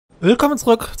Willkommen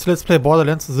zurück zu Let's Play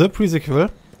Borderlands The Pre-Sequel.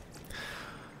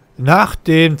 Nach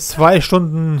den 2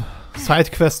 Stunden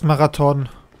Sidequest-Marathon,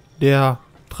 der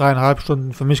 3,5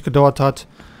 Stunden für mich gedauert hat,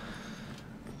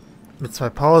 mit 2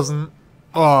 Pausen,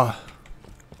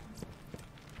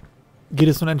 geht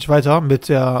es nun endlich weiter mit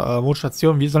der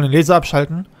Mondstation. Wir sollen den Laser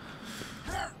abschalten.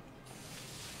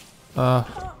 Und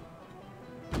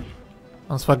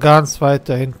zwar ganz weit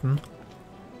da hinten.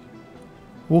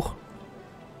 Huch.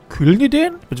 Kühlen die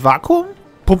den? Mit Vakuum?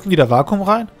 Pumpen die da Vakuum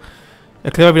rein?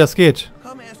 Erklär mal, wie das geht.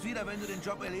 Komm erst wieder, wenn du den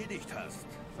Job erledigt hast.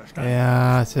 Verstanden?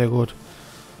 Ja, sehr gut.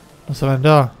 Was war denn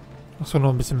da? Achso,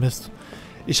 nur ein bisschen Mist.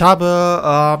 Ich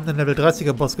habe einen Level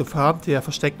 30er Boss gefarmt, der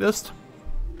versteckt ist.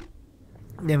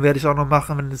 Den werde ich auch noch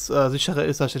machen, wenn es sicherer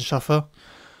ist, dass ich den schaffe.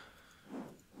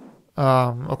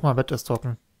 Auch mal Bett ist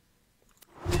trocken.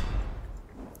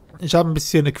 Ich habe ein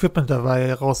bisschen Equipment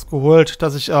dabei rausgeholt,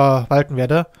 das ich walten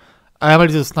werde. Einmal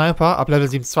diese Sniper ab Level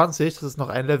 27, das ist noch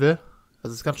ein Level.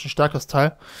 Das ist ganz schön stark, das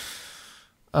Teil.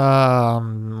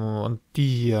 Und die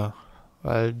hier.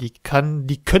 Weil die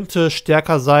könnte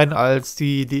stärker sein als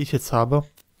die ich jetzt habe.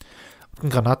 Und einen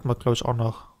Granatenmod, glaube ich, auch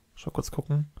noch. Ich mal kurz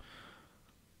gucken.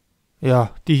 Ja,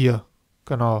 die hier.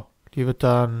 Genau. Die wird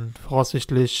dann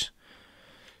voraussichtlich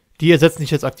die ersetzen, die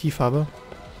ich jetzt aktiv habe.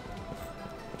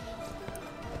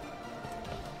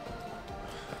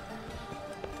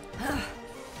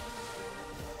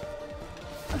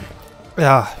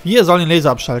 Ja, wir sollen den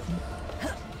Laser abschalten.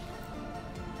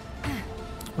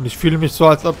 Und ich fühle mich so,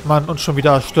 als ob man uns schon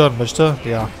wieder stören möchte.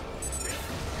 Ja.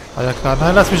 Ah ja klar.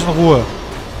 Nein, lass mich in Ruhe.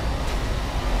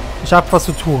 Ich habe was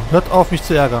zu tun. Hört auf, mich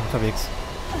zu ärgern unterwegs.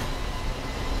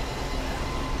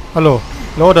 Hallo.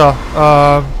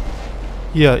 Loader.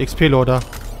 Hier, XP-Loader.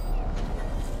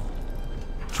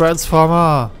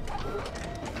 Transformer.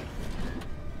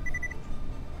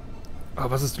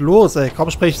 Aber was ist los, ey?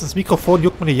 Kaum spreche ich ins Mikrofon,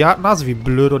 juckt mir die Nase wie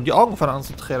blöd und die Augen fangen an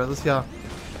zu tränen. Das ist ja...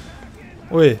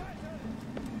 Ui.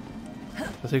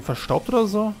 Deswegen verstaubt oder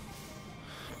so?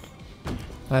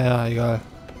 Naja, egal.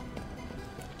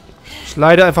 Ich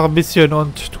leide einfach ein bisschen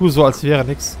und tue so, als wäre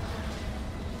nichts.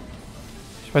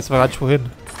 Ich weiß aber gar nicht,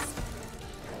 wohin.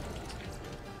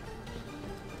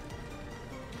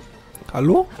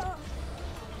 Hallo?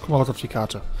 Guck mal was auf die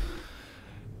Karte.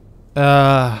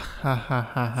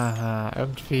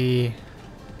 Irgendwie...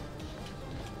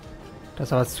 Da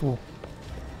ist aber was zu.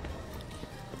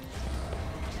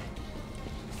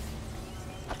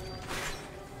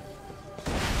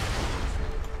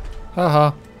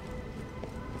 Haha.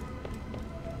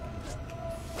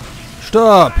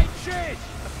 Stopp!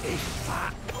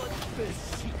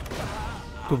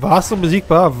 Du warst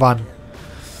unbesiegbar? Wann?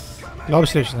 Glaube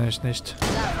ich nicht. Davon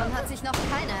hat sich noch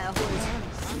keiner erholt.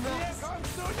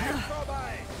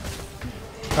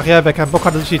 Ach ja, wer keinen Bock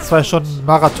hatte, sich die 2 Stunden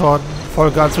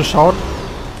Marathon-Folge anzuschauen.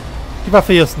 Die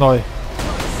Waffe hier ist neu.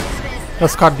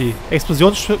 Das kann die.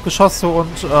 Explosionsgeschosse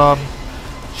und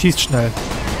schießt schnell.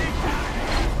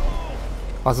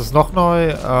 Was ist noch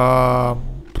neu?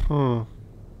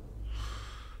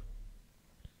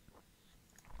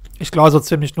 Ich glaube so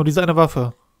ziemlich nur diese eine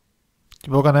Waffe. Die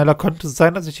Borganella könnte es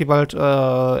sein, dass ich die bald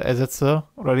ersetze.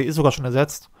 Oder die ist sogar schon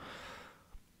ersetzt.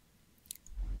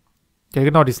 Ja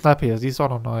genau, die Sniper hier, die ist auch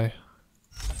noch neu.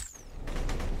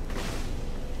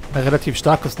 Eine relativ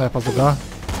starke Sniper sogar.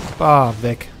 Bam,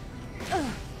 weg.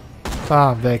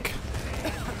 Bam, weg.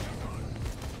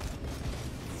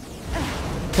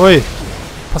 Hui.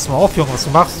 Pass mal auf, Junge, was du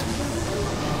machst.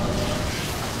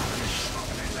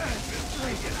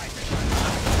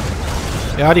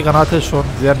 Ja, die Granate ist schon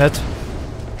sehr nett.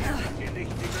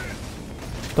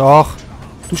 Doch.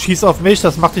 Du schießt auf mich,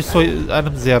 das macht dich zu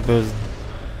einem sehr bösen.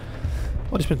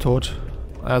 Und ich bin tot.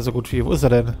 Also gut wie. Wo ist er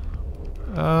denn?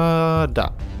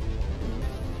 Da.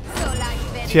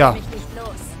 Tja.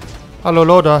 Hallo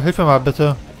Loader, hilf mir mal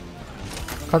bitte.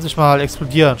 Kannst dich mal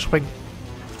explodieren. Spring.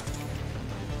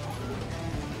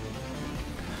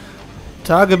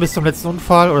 Tage bis zum letzten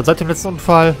Unfall oder seit dem letzten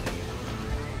Unfall.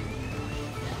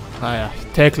 Naja,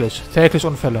 täglich. Täglich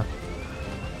Unfälle.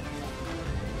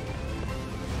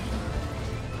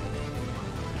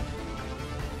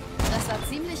 Das war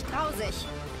ziemlich grausig.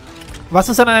 Was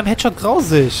ist an einem Headshot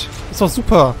grausig? Ist doch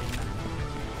super.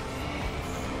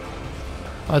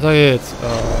 Weiter geht's.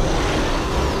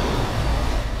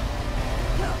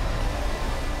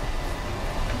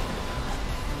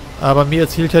 Aber mir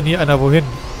erzählt ja nie einer wohin.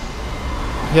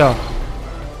 Ja.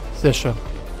 Sehr schön.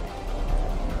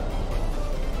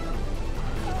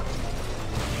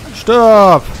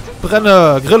 Stirb!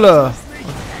 Brenne! Grille!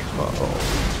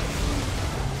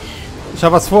 Ich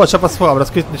hab was vor, aber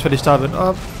das geht nicht, wenn ich da bin.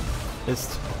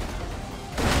 Mist.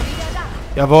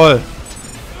 Jawohl.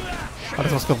 Hat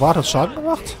das was gewartet? Schaden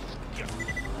gemacht?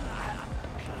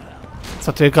 Das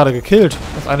hat der gerade gekillt.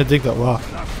 Das eine Ding da. Wow.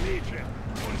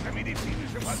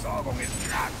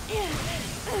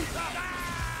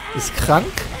 Ist krank?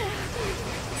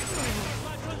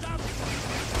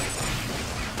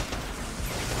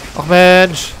 Ach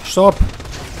Mensch, stopp.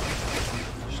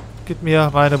 Gib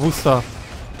mir meine Booster.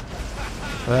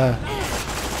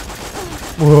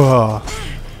 Uah.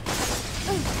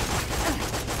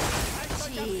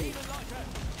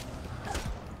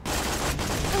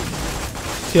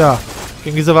 Tja,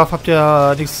 gegen diese Waffe habt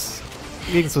ihr nichts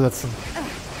gegenzusetzen.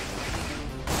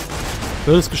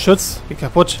 Blödes Geschütz, geht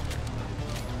kaputt.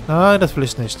 Nein, das will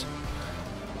ich nicht.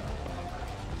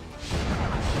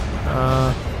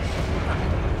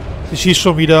 Sie schießt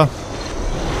schon wieder.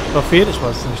 Oder fehlt? Ich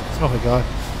weiß nicht. Ist noch egal.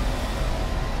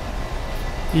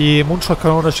 Die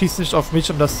Mundschrotkanone schießt nicht auf mich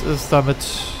und das ist damit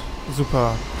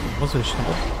super. Muss ich.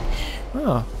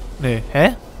 Ah, nee.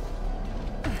 Hä?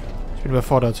 Ich bin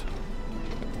überfordert.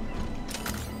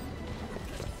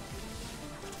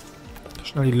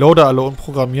 Schnell die Loader alle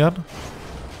umprogrammieren.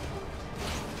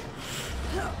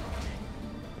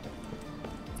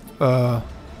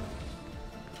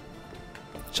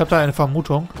 Ich habe da eine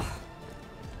Vermutung.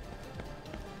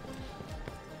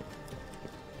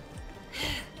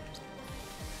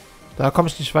 Da komme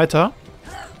ich nicht weiter.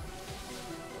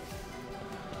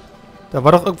 Da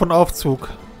war doch irgendwo ein Aufzug.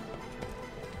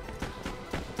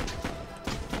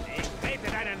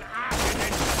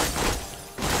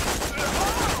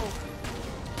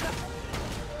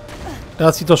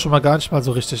 Das sieht doch schon mal gar nicht mal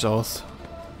so richtig aus.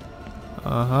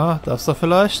 Aha, das da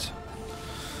vielleicht?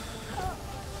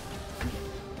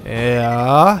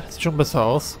 Ja, sieht schon besser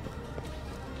aus.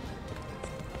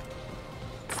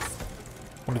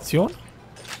 Munition?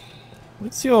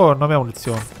 Munition, noch mehr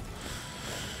Munition.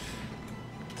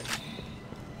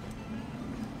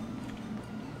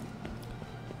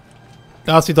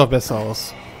 Das sieht doch besser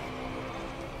aus.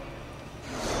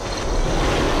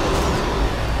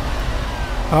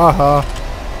 Haha.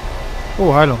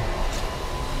 Oh, Heilung.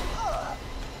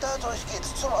 Dadurch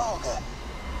geht's zum Auge.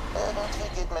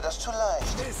 Irgendwie geht mir das zu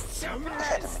leicht. Ich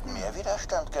hätte mit mehr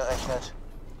Widerstand gerechnet.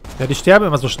 Ja, die sterben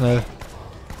immer so schnell.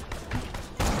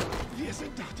 Wir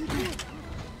sind doch die Guten.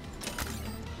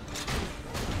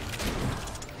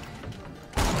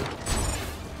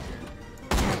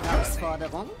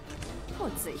 Herausforderung?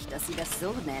 Putzig, dass Sie das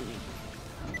so nennen.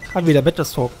 Kann wieder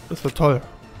Battlestalk. Das wird toll.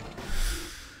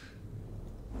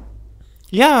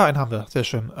 Ja, einen haben wir. Sehr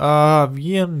schön.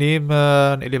 Wir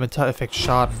nehmen Elementareffekt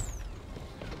Schaden.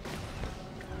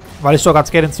 Weil ich doch ganz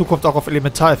gerne in Zukunft auch auf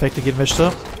Elementareffekte gehen möchte.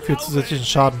 Für zusätzlichen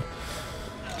Schaden.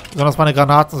 Besonders meine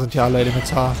Granaten sind ja alle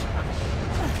elementar.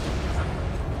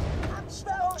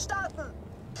 Absperrung starten!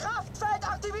 Kraftfeld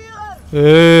aktivieren!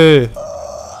 Hey.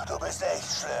 Oh, du bist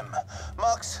echt schlimm.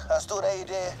 Max, hast du eine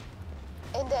Idee?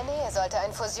 In der Nähe sollte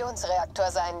ein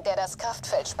Fusionsreaktor sein, der das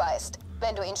Kraftfeld speist.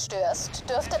 Wenn du ihn störst,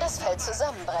 dürfte das Feld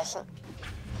zusammenbrechen.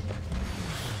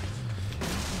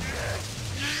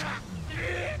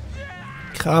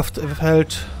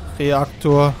 Kraftfeld,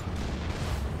 Reaktor.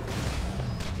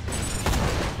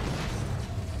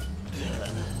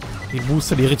 Die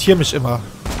Booster, die irritieren mich immer.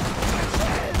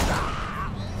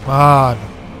 Mann.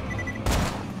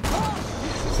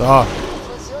 So. Der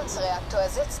Fusionsreaktor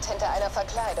sitzt hinter einer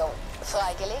Verkleidung.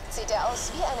 Freigelegt sieht er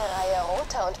aus wie eine Reihe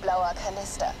roter und blauer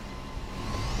Kanister.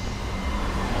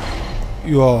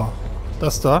 Ja,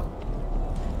 das da.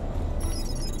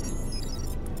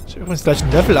 Ich habe übrigens gleich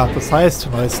ein Level up, das heißt,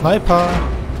 neue Sniper.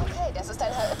 Okay, das ist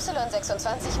ein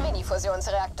HY26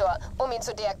 Mini-Fusionsreaktor. Um ihn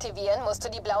zu deaktivieren, musst du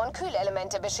die blauen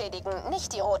Kühlelemente beschädigen,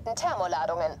 nicht die roten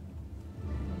Thermoladungen.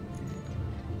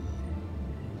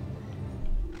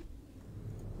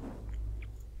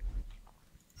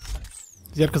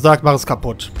 Sie hat gesagt, mach es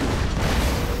kaputt.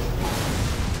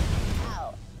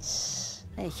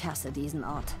 Ich hasse diesen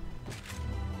Ort.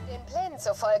 Den Plänen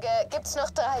zufolge gibt's noch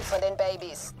 3 von den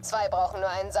Babys. 2 brauchen nur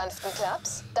einen sanften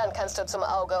Klaps. Dann kannst du zum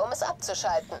Auge, um es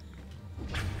abzuschalten.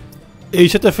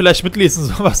 Ich hätte vielleicht mitlesen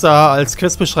sollen, was da als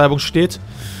Questbeschreibung steht.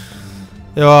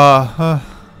 Ja.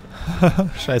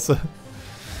 Scheiße.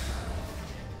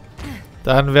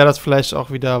 Dann wäre das vielleicht auch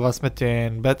wieder was mit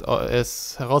den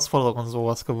Bad-OS-Herausforderungen und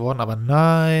sowas geworden. Aber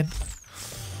nein.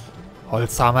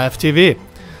 Holzhammer FTW.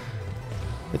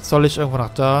 Jetzt soll ich irgendwo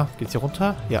nach da. Geht's hier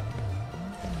runter? Ja.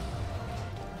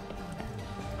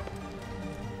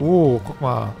 Oh, guck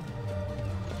mal.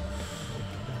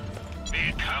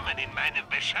 Willkommen in meinem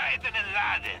bescheidenen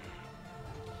Laden.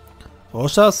 Wo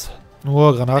ist das?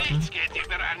 Nur Granaten. Nichts geht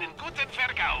über einen guten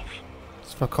Verkauf.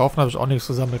 Das Verkaufen habe ich auch nichts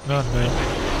gesammelt, ne? Nee.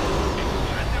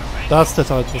 Das ist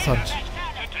total interessant.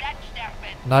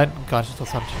 Nein, gar nicht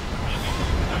interessant.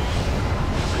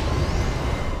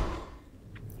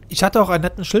 Ich hatte auch einen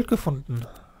netten Schild gefunden.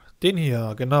 Den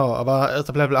hier, genau. Aber erst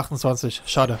ab Level 28.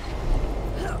 Schade.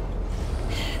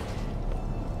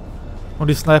 Und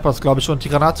die Snipers, glaube ich. Und die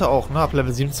Granate auch, ne? Ab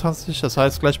Level 27. Das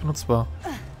heißt, gleich benutzbar.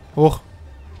 Hoch.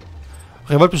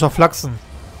 Ach, ihr wollt mich doch flachsen.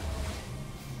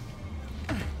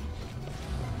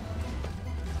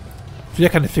 Wieder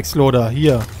keine Fixloader.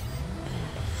 Hier.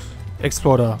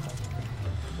 Exploder.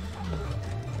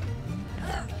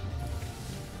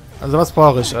 Also was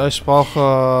brauche ich? Ich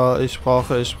brauche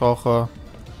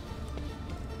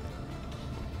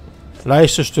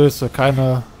leichte Stöße,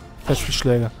 keine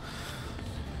Festschläge.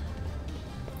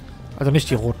 Also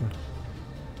nicht die roten.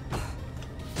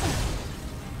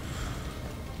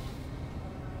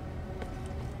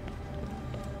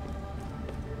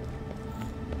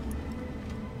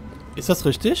 Ist das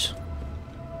richtig?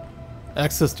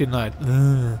 Access denied.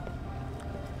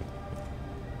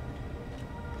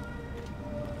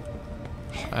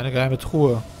 Eine geheime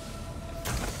Truhe.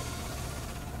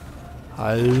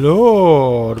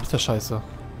 Hallo, du bist ja scheiße.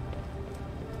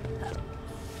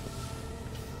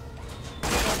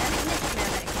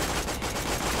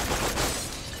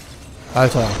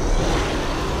 Alter.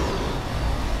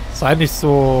 Sei nicht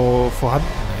so vorhanden,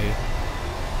 ey.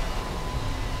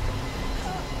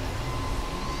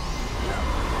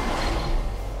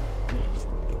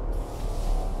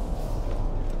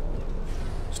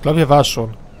 Ich glaube, hier war es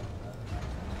schon.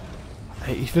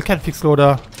 Hey, ich will keinen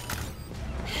Fixloader.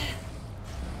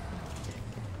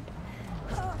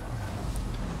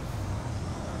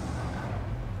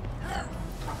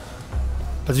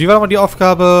 Also wie war nochmal die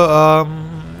Aufgabe?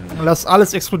 Lass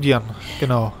alles explodieren.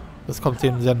 Genau. Das kommt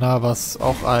dem sehr nah, was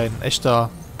auch ein echter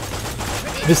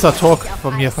Mr. Talk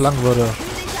von mir verlangen würde.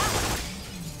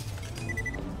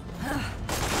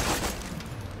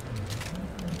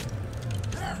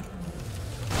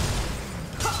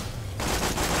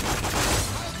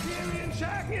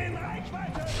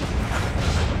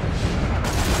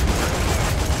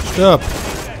 Stirb!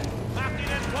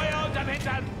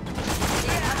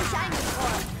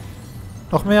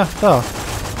 Noch mehr? Da. Hat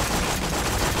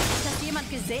das jemand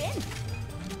gesehen?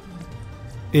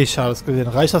 Ich habe es gesehen.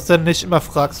 Reicht das denn nicht? Immer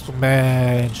fragst du.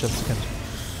 Mensch, das Kind.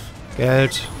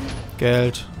 Geld.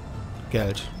 Geld.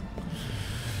 Geld.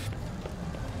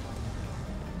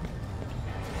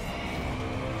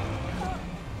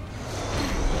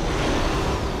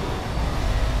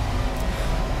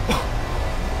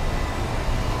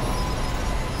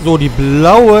 So, die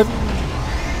blauen.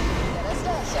 Das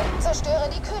gleiche. Zerstöre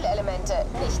die Kühlelemente,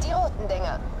 nicht die roten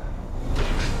Dinger.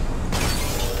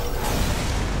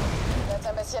 Wird's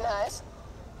ein bisschen heiß?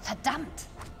 Verdammt!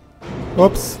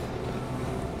 Ups.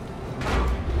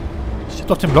 Ich hab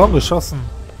doch den blauen geschossen.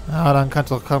 Ja, dann kannst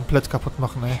du doch komplett kaputt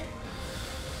machen, ey.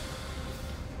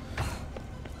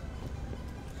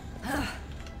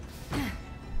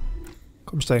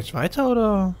 Komm ich da eigentlich weiter,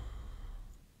 oder?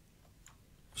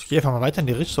 Ich gehe einfach mal weiter in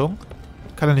die Richtung.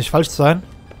 Kann ja nicht falsch sein.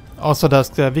 Außer da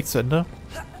ist der Weg zu Ende.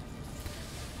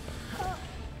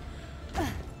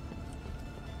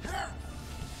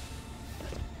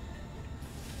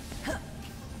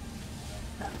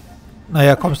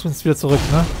 Naja, kommst du uns wieder zurück,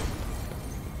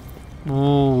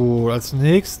 ne? Als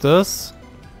nächstes.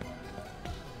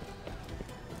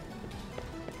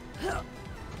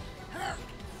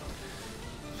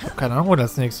 Ich habe keine Ahnung, wo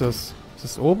das nächstes. Ist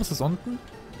es oben? Ist es unten?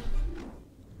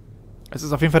 Es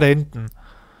ist auf jeden Fall da hinten.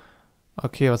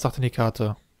 Okay, was sagt denn die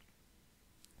Karte?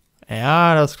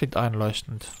 Ja, das klingt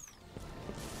einleuchtend.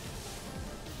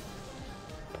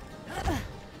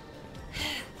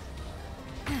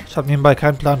 Ich habe nebenbei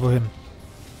keinen Plan, wohin.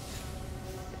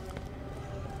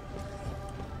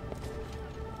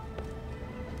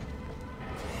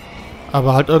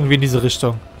 Aber halt irgendwie in diese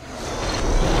Richtung.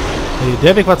 Nee,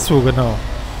 der Weg war zu, genau.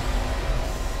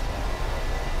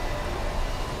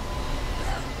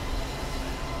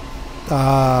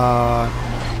 Dann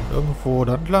irgendwo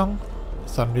da entlang.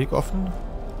 Ist da ein Weg offen?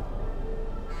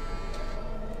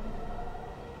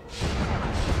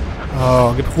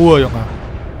 Oh, gib Ruhe, Junge.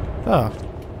 Da.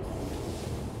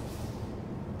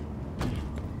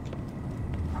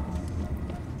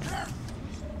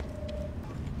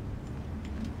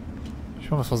 Ich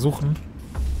will was versuchen.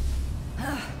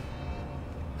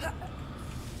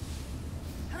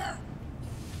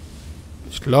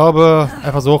 Ich glaube,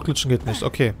 einfach so hochglitschen geht nicht.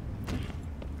 Okay.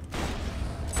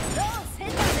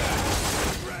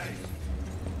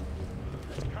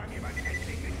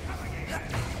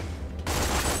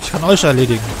 Ich kann euch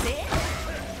erledigen.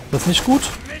 Das ist nicht gut?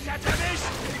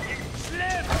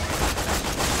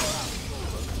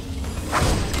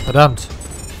 Verdammt.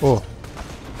 Oh.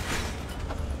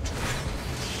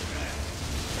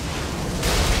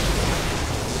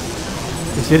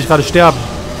 sehe dich gerade sterben.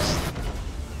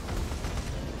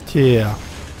 Tja.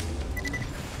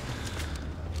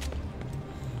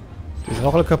 Die sind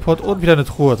auch alle kaputt. Und wieder eine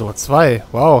Truhe. Sogar 2.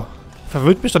 Wow.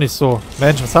 Verwöhnt mich doch nicht so.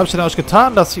 Mensch, was habe ich denn euch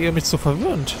getan, dass ihr mich so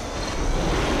verwöhnt?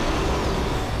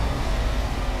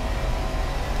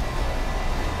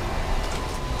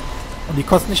 Und die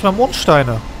kosten nicht mal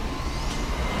Mondsteine.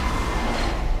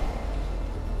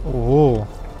 Oh.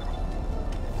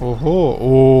 Oho.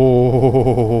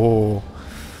 Oh.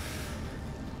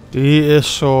 Die ist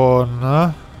schon,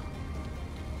 ne?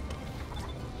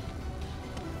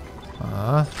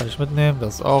 Ah, kann ich mitnehmen.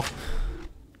 Das auch.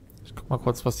 Ich guck mal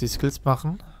kurz, was die Skills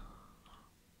machen.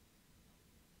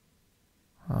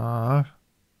 Ah.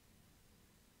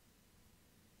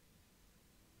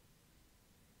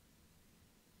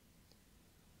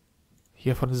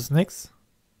 Hiervon ist es nix.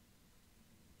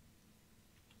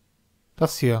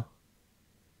 Das hier.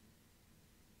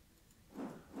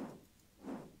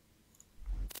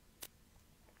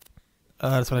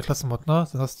 Das war der Klassenmod, ne?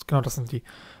 Das heißt, genau, das sind die.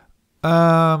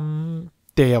 Der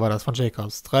hier war das von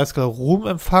Jacobs. 30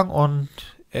 Ruhmempfang und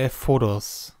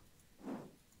Fotos.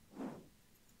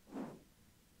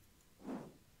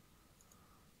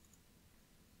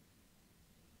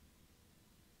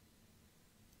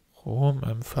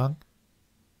 Ruhmempfang.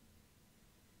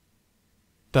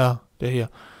 Da, der hier.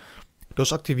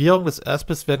 Durch Aktivierung des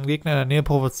Erstbiss werden Gegner in der Nähe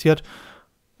provoziert.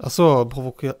 Achso,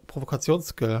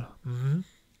 Provokationsskill. Mhm.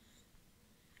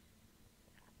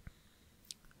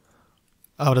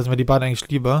 Aber das sind mir die beiden eigentlich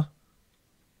lieber.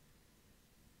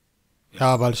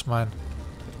 Ja, weil ich meine.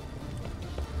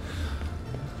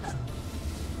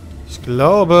 Ich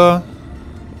glaube.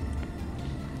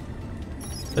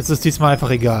 Es ist diesmal einfach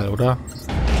egal, oder?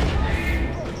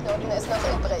 Knoten ist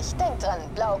noch übrig. Denk dran,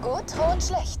 blau gut, rot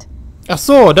schlecht. Ach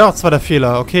so, das war der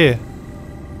Fehler, okay.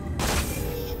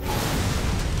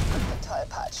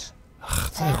 Tollpatsch.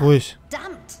 Ach, sei ruhig.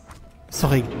 Verdammt! Ist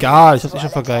doch egal, ich hab's Wo eh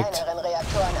schon alle vergeigt. kleineren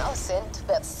Reaktoren aus sind,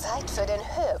 wird's Zeit für den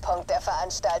Höhepunkt der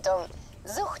Veranstaltung.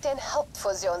 Such den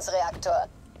Hauptfusionsreaktor.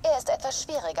 Er ist etwas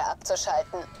schwieriger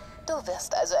abzuschalten. Du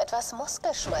wirst also etwas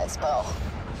Muskelschmalz brauchen.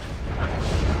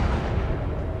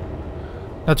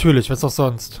 Natürlich, was auch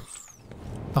sonst.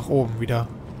 Nach oben wieder.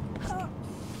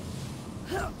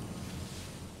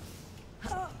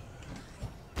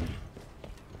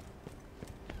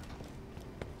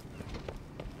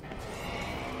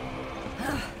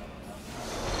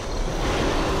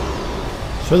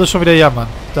 Ich würde schon wieder jammern.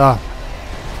 Da.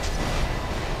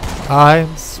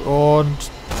 1 und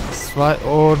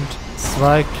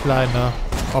 2 kleine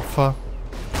Opfer.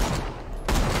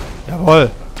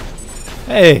 Jawohl.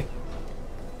 Hey.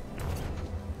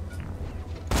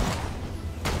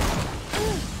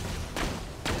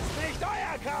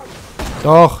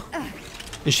 Doch.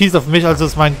 Ich schieße auf mich, also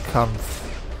ist mein Kampf.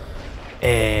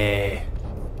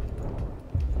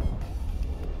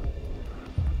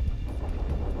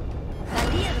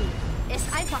 Verlieren ist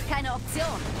einfach keine Option.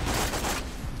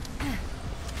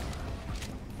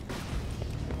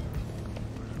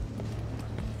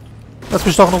 Lass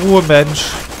mich doch in Ruhe,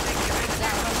 Mensch.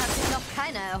 Davon hat sich noch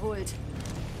keiner erholt.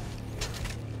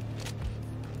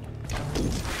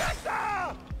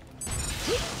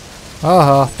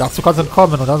 Aha, dazu kannst du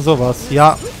entkommen und dann sowas.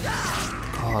 Ja.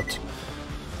 Gott.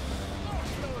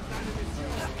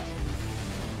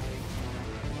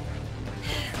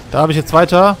 Da habe ich jetzt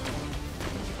weiter.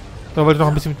 Da wollte ich noch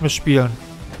ein bisschen mit mir spielen.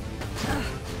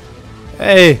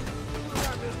 Ey.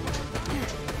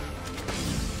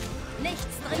 Nichts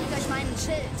dringt durch meinen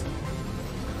Schild.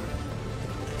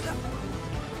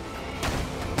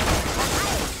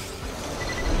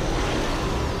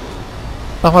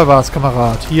 Mach mal was,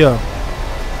 Kamerad. Hier.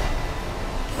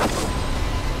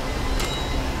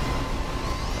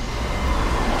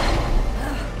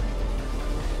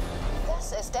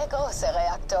 Das ist der große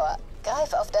Reaktor.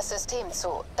 Greif auf das System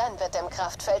zu, dann wird dem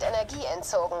Kraftfeld Energie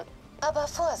entzogen. Aber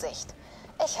Vorsicht,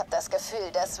 ich habe das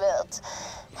Gefühl, das wird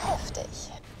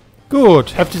heftig.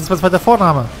 Gut, heftig ist was weiter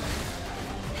Vorname.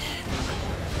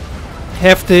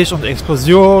 Heftig und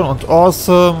Explosion und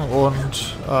awesome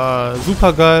und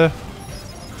supergeil.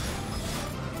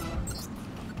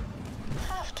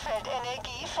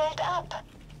 Kraftfeldenergie fällt ab.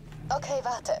 Okay,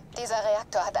 warte. Dieser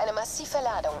Reaktor hat eine massive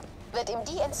Ladung. Wird ihm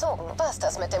die entzogen, war's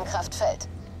das mit dem Kraftfeld.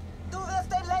 Du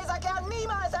wirst den Laserkern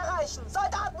niemals erreichen!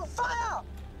 Soldaten, Feuer!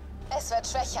 Es wird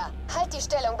schwächer. Halt die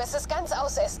Stellung, bis es ganz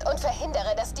aus ist und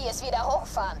verhindere, dass die es wieder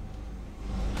hochfahren.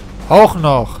 Auch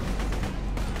noch.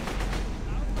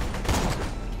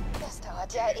 Das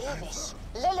dauert ja ewig.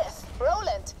 Lilith,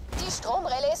 Roland, die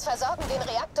Stromrelais versorgen den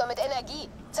Reaktor mit Energie.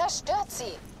 Zerstört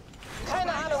sie.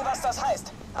 Keine Ahnung, was das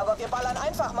heißt, aber wir ballern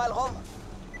einfach mal rum.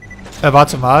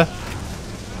 Warte mal.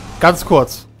 Ganz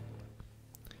kurz.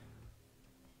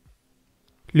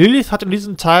 Lilith hat in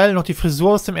diesem Teil noch die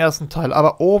Frisur aus dem ersten Teil,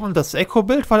 aber oben das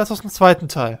Echo-Bild war das aus dem zweiten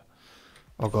Teil.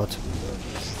 Oh Gott.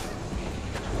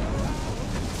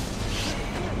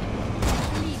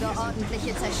 Liebe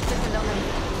ordentliche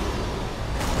Zerstückelungen.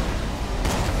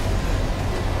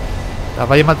 Da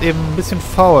war jemand eben ein bisschen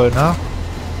faul, ne?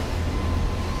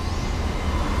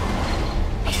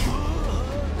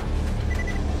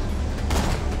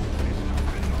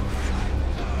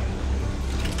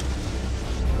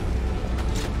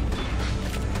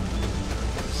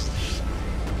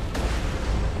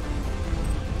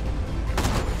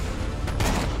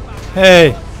 Hey!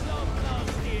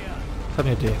 Ich hab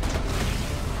eine Idee.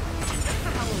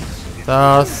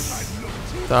 Das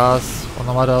und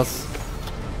nochmal das.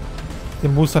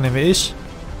 Den Booster nehme ich.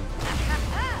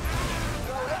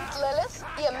 Lilith,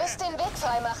 ihr müsst den Weg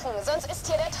freimachen, sonst ist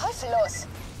hier der Teufel los.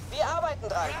 Wir arbeiten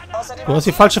dran. Außerdem Du hast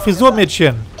die falsche Frisur,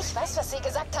 Mädchen. Ich weiß, was sie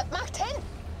gesagt hat. Macht hin!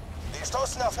 Wir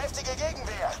stoßen auf heftige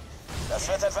Gegenwehr. Das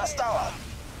wird etwas dauern.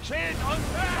 Schild und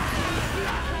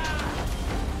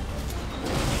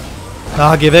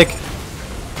Na, geh weg.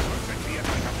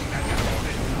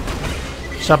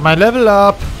 Ich hab mein Level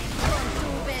up.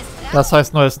 Das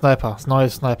heißt neue Sniper. Neue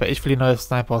Sniper. Ich will die neue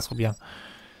Sniper ausprobieren.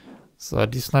 So,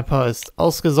 die Sniper ist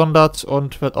ausgesondert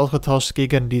und wird ausgetauscht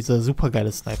gegen diese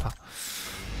supergeile Sniper.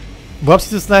 Wo habt ihr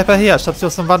diese Sniper her? Ich hab sie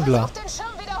aus dem Wandler. Versucht den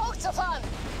Schirm wieder hochzufahren.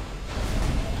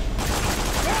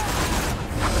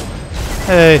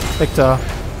 Hey, weg da.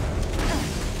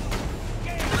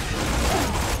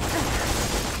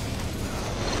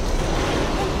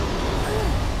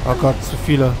 Oh Gott, zu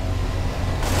viele.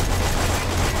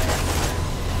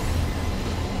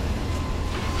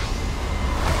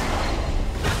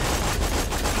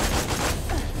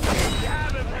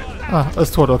 Ah,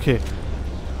 ist tot, okay.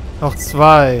 Noch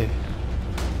 2.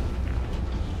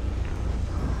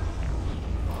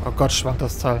 Oh Gott, schwankt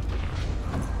das Teil.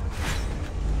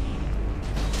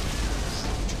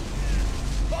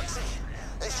 Boxy,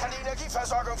 ich kann die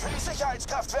Energieversorgung für die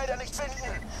Sicherheitskraftfelder nicht finden.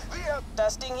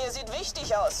 Das Ding hier sieht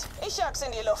wichtig aus. Ich jag's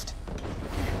in die Luft.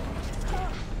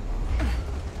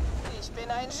 Ich bin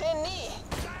ein Genie.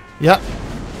 Ja.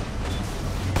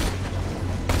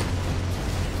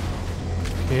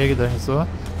 Okay, geht eigentlich so.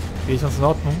 Die ist ganz in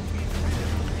Ordnung.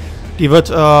 Die wird,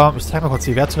 ich zeige mal kurz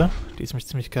die Werte. Die ist nämlich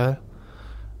ziemlich geil.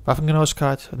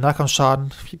 Waffengenauigkeit,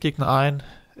 Nahkampfschaden, 4 Gegner ein,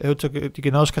 erhöhte die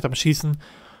Genauigkeit am Schießen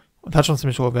und hat schon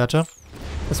ziemlich hohe Werte.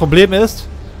 Das Problem ist,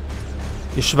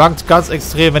 die schwankt ganz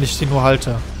extrem, wenn ich sie nur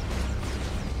halte.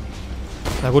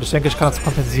 Na gut, ich denke, ich kann das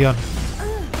kompensieren.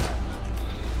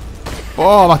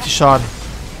 Boah, macht die Schaden.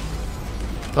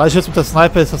 3 Schüsse mit der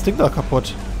Sniper ist das Ding da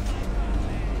kaputt.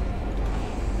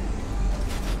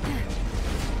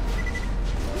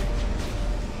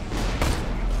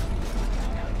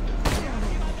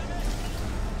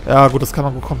 Ja gut, das kann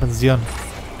man gut kompensieren.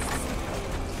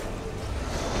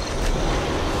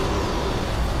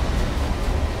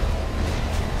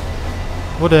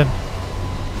 Wo denn?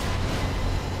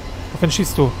 Auf wen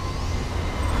schießt du?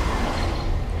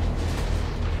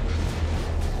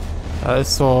 Da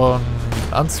ist so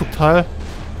ein Anzugteil.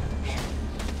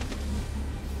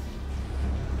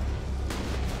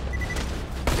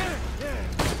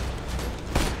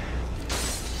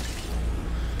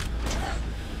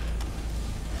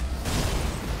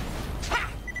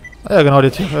 Ah ja genau, die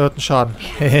erhöhten Schaden.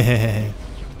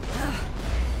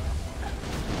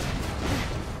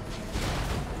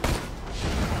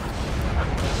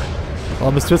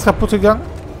 Warum bist du jetzt kaputt gegangen?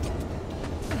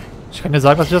 Ich kann dir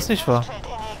sagen, dass ich das nicht war.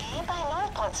 Kraftfeldenergie bei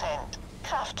 0%.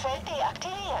 Kraftfeld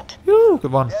deaktiviert. Juhu,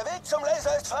 gewonnen. Der Weg zum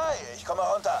Laser ist frei. Ich komme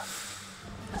runter.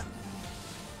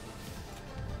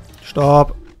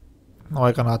 Stopp.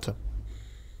 Neue Granate.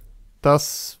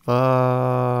 Das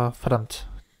war... verdammt.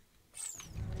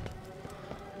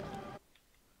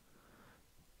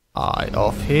 Eye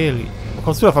of Heli. Wo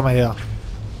kommst du auf einmal her?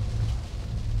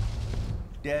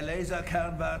 Der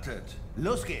Laserkern wartet.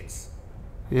 Los geht's.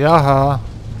 Ja.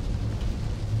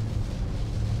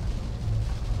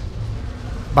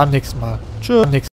 Beim nächsten Mal. Tschüss.